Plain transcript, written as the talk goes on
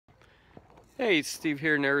Hey, it's Steve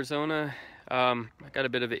here in Arizona. I got a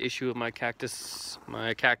bit of an issue with my cacti.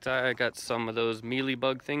 I got some of those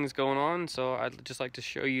mealybug things going on, so I'd just like to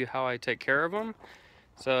show you how I take care of them.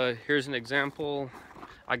 So here's an example.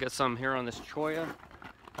 I got some here on this cholla.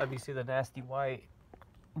 You see the nasty white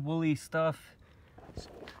woolly stuff.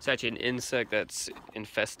 It's actually an insect that's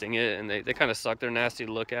infesting it, and they kind of suck. They're nasty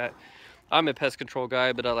to look at. I'm a pest control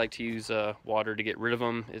guy, but I like to use water to get rid of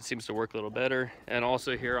them. It seems to work a little better. And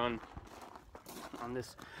also here on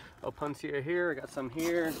this opuntia here, I got some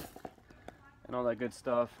here and all that good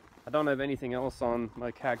stuff. I don't have anything else on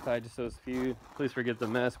my cacti, just those few. Please forgive the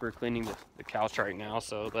mess. We're cleaning the couch right now,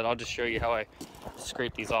 but I'll just show you how I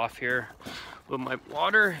scrape these off here with my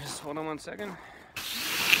water. Just hold on one second.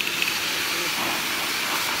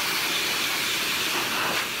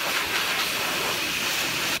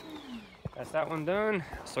 That's that one done.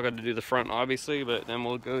 Still got to do the front, obviously, but then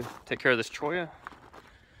we'll go take care of this cholla.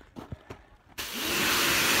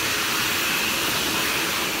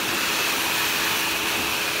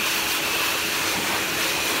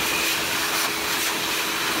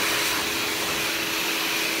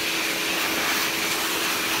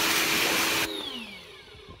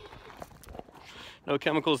 No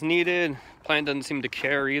chemicals needed. Plant doesn't seem to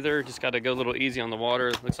care either. Just got to go a little easy on the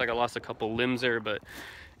water. Looks like I lost a couple limbs there, but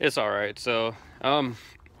it's all right. So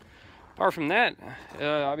apart from that,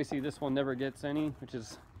 obviously this one never gets any, which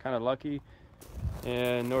is kind of lucky,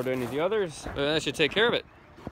 and nor do any of the others. But that should take care of it.